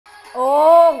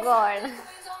Oh god.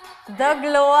 The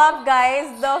glow up,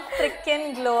 guys. The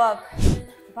freaking glow up.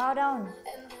 Bow down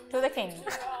to the king,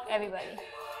 everybody.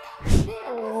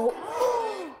 Oh.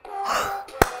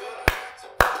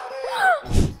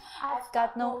 I've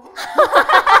got no.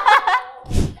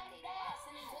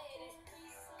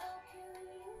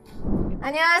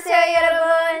 안녕하세요,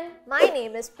 여러분. My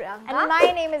name is Priyanka. And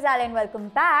my name is Ali, and welcome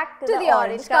back to the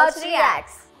Orange Couch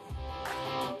Reacts.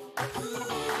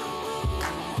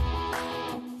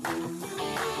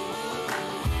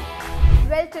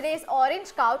 Well, today's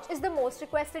Orange Couch is the most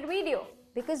requested video.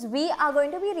 Because we are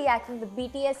going to be reacting to the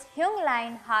BTS HYUNG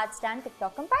line Heartstand Tik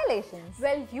Tok Compilations.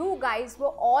 Well, you guys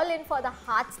were all in for the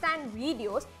Heartstand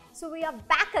videos, so we are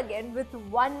back again with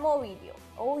one more video.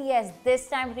 Oh yes, this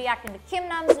time reacting to Kim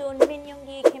Namjoon,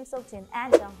 Yoongi, Kim Seokjin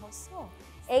and Jung Hoseok,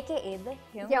 aka the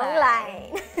HYUNG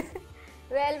line.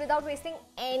 Well, without wasting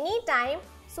any time,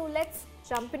 so let's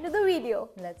jump into the video.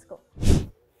 Let's go.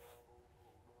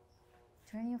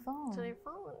 Turn your phone. Turn your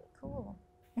phone. Cool.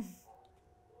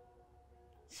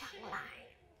 HYUNG line.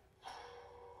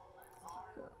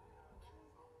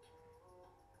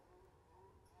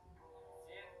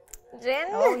 Jin?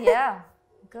 Oh yeah,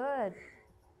 good.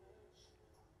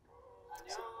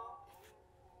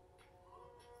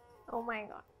 Oh my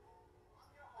god.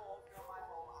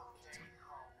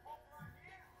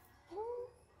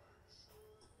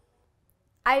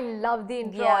 I love the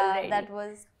intro already. That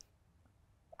was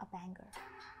a banger.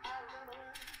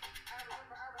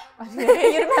 You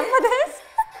remember this?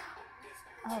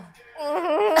 Oh.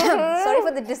 Sorry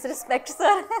for the disrespect,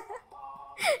 sir.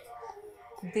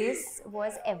 This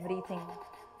was everything.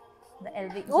 The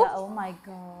LV. Oh. Yeah, oh my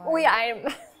god. Oh yeah, I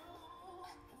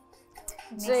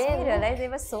Makes me realize they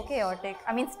were so chaotic.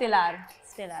 I mean, still are.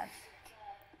 Still are.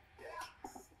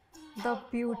 The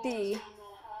beauty.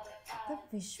 The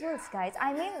visuals, guys.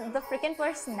 I mean, the freaking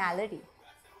personality.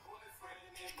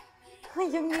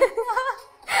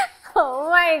 Oh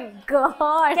my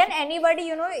god. Can anybody,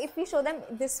 you know, if we show them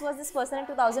this was this person in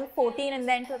 2014 and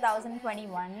then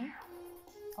 2021?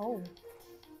 Oh.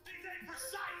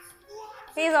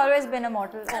 He's always been a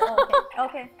mortal. Oh, okay.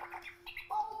 Okay.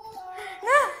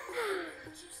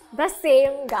 The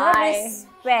same The guy.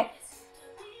 respect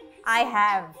I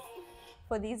have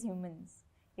for these humans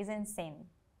is insane.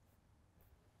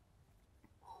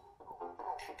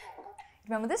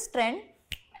 Remember this trend?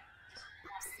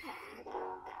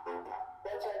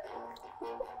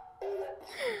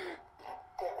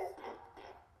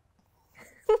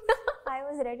 I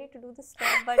was ready to do this step,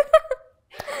 but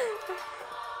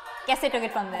Cassie took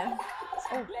it from there.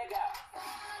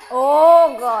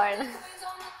 Oh god.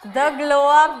 The glow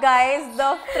up, guys.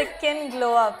 The freaking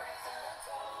glow up.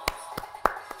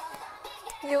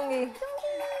 Yoongi.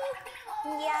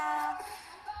 Yeah.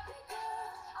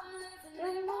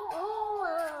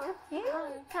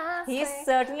 He's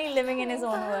certainly living in his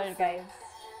own world, guys.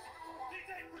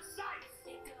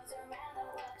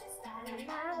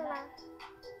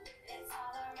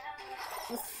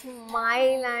 The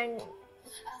smile and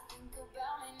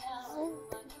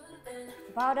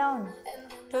Bow down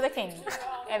to the king,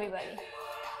 everybody.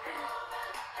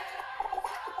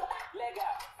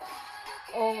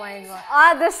 oh my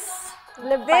god. This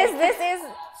lip bite. This is.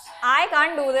 I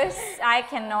can't do this. I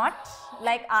cannot.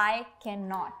 Like, I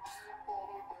cannot.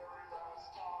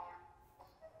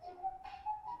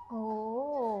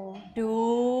 Oh,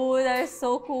 Dude, that is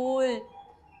so cool.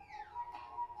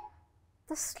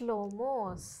 the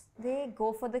slow-mos. They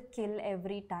go for the kill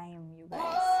every time, you guys.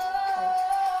 Oh.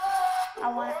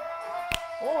 I want.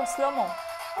 Oh, slow mo.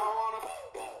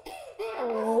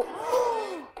 Oh.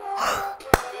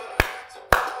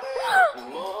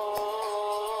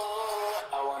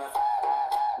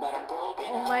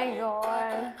 Oh my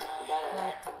god.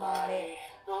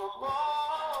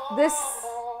 This.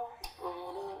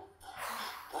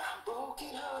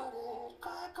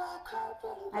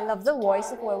 I love the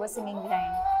voice of whoever's singing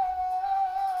behind.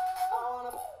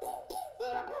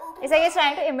 It's like he's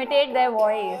trying to imitate their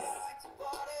voice.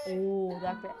 Oh,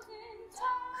 that bit.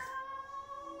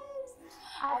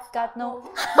 I've got no.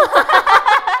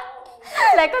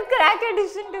 Like a crack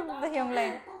addition to the HYUNG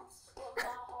line.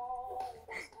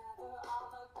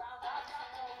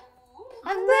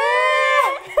 And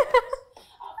then.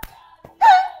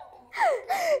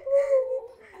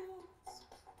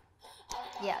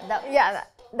 Yeah,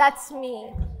 that's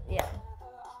me. Yeah.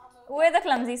 We're the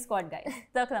clumsy squad, guys.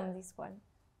 The clumsy squad.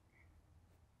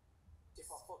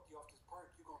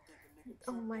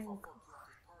 Oh my god.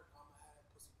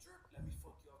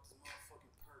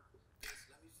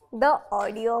 The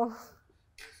audio.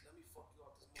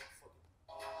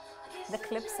 The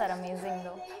clips are amazing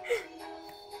though.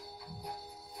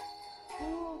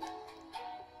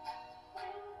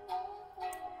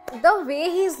 The way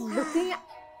he's looking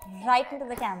right into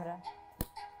the camera.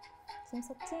 Kim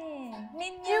Seokjin,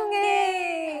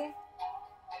 Yoongi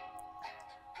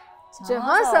Jung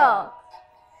Hoseok.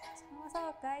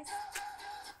 Guys.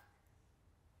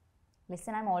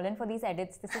 Listen, I'm all in for these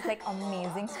edits. This is like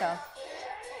amazing stuff.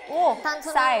 Oh,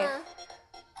 Sai.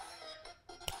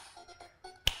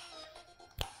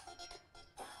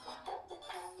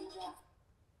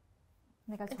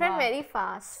 It went very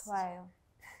fast. Wow.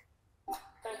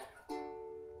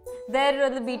 There are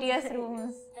the BTS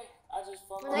rooms.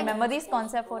 Remember these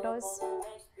concept photos?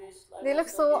 They look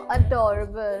so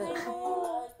adorable.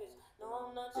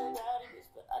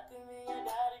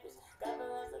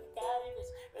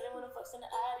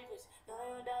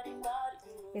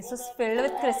 This was filled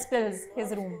with crystals,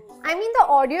 his room. I mean, the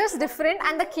audio is different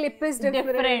and the clip is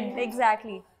different.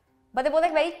 Exactly. But they're both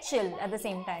like very chill at the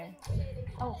same time.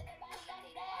 Oh.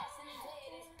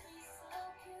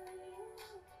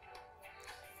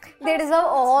 They deserve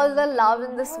all the love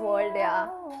in this world, yeah.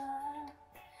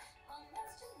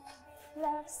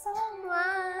 Love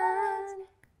someone.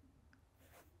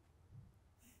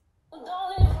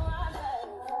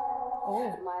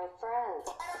 Oh. My friend.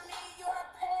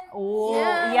 Oh,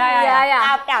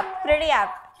 yeah. Apt. Pretty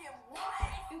apt.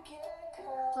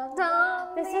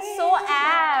 This is so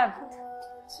apt.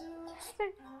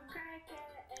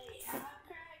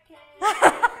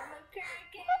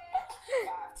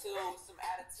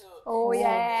 Oh,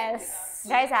 yes.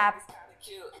 Guys, apt.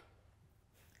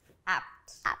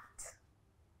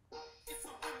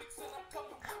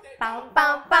 Pow,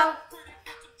 pow, pow.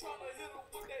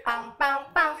 Pow, pow,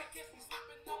 pow.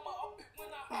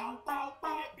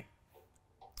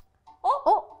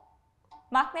 Oh.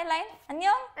 Mark my line.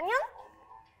 Annyeong. Annyeong.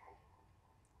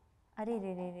 Arre.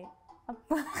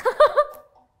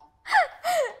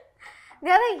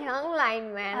 They're the young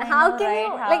line, man. I How know, can right?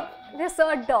 you, like, they're so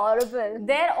adorable.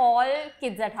 They're all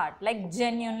kids at heart. Like,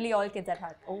 genuinely all kids at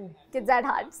heart. Oh. Kids at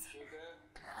hearts.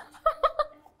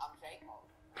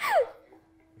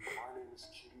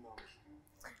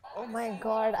 Oh my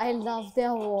god, I love their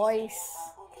voice.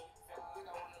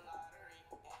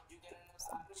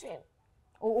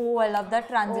 Oh, I love that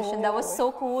transition. That was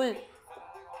so cool.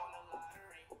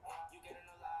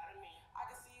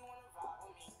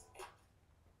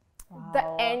 Wow. The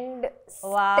end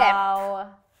Wow.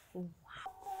 step.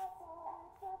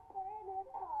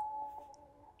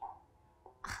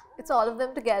 It's all of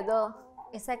them together.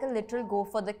 It's like a literal go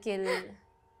for the kill.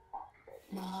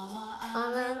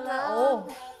 Oh.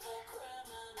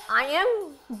 I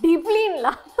am deeply in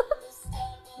love.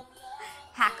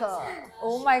 Hacker.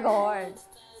 Oh my god.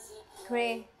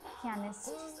 Gray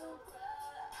pianist.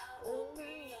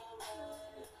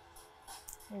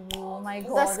 Oh my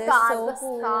god, The this is so the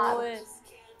cool. scarf.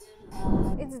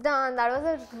 It's done. That was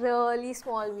a really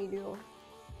small video.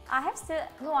 I have still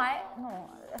no.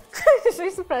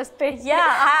 She's frustrated. Yeah,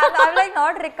 I'm like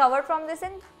not recovered from this.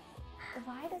 And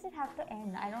why does it have to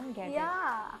end? I don't get it.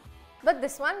 Yeah. But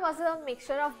this one was a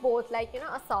mixture of both, like, you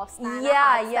know, a soft stand.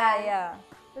 Yeah.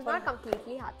 It was not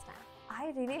completely hard stand.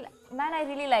 I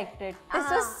really liked it. This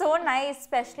was so nice,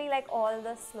 especially like all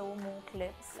the slow-mo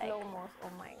clips. Like, Slow-mo,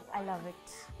 oh my god. I love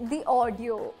it. The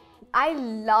audio. I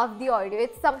love the audio.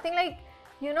 It's something like,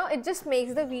 you know, it just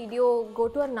makes the video go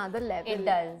to another level. It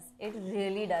does. It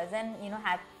really does. And you know,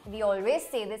 we always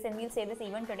say this, and we'll say this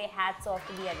even today, hats off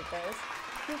to the editors.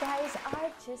 You guys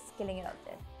are just killing it out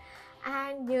there.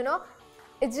 And you know,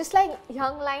 it's just like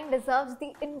Young Line deserves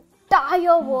the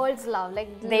entire world's love.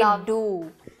 Like, They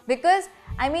do. Because,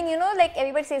 I mean, you know, like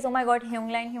everybody says, oh my god, Hyung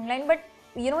Line. But,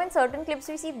 you know, in certain clips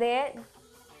we see they're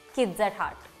kids at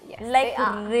heart. Yes, like, they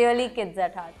are. really kids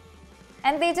at heart.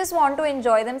 And they just want to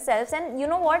enjoy themselves. And you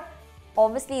know what?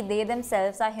 Obviously, they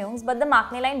themselves are Hyungs, but the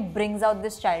Maknae line brings out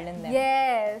this child in them.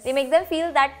 Yes. They make them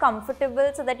feel that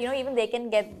comfortable so that, you know, even they can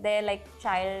get their, like,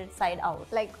 child side out.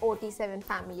 Like OT7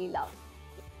 family love.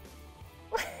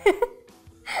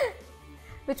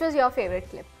 Which was your favorite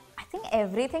clip? I think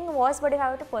everything was, but if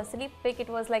I were to personally pick, it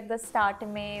was like the start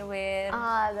May where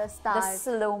The start. the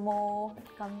slow-mo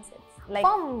comes. It's like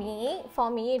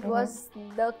For me, it was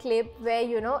the clip where,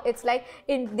 you know, it's like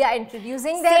they are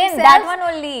introducing same, themselves. that one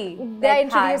only. They're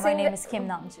Like, hi, my introducing name is Kim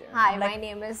Namjoon. Hi, Like, my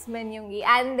name is Yoongi,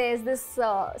 and there's this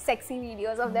sexy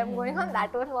videos of them going on.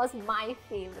 That one was my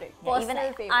favorite. yeah, even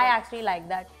Personal favorite. I actually like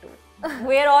that too.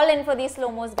 We're all in for these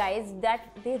slow-mos, guys. That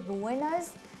they ruin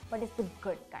us, but it's the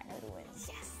good kind of ruin.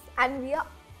 Yes, and we are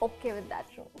okay with that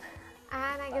too.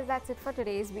 And I guess that's it for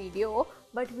today's video.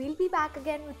 But we'll be back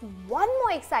again with one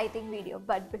more exciting video.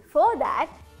 But before that,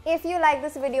 If you like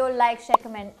this video, like, share,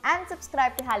 comment and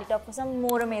subscribe to HallyuTalk for some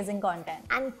more amazing content.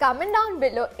 And comment down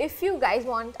below if you guys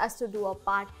want us to do a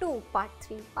part 2, part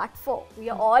 3, part 4. We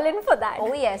are all in for that.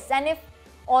 Oh yes, and if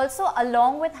also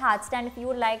along with hard stand, if you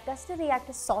would like us to react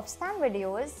to soft stand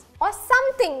videos Or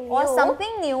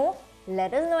something new.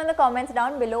 Let us know in the comments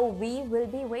down below. We will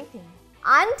be waiting.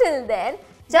 Until then,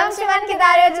 잠시만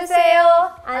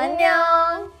기다려주세요.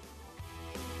 안녕.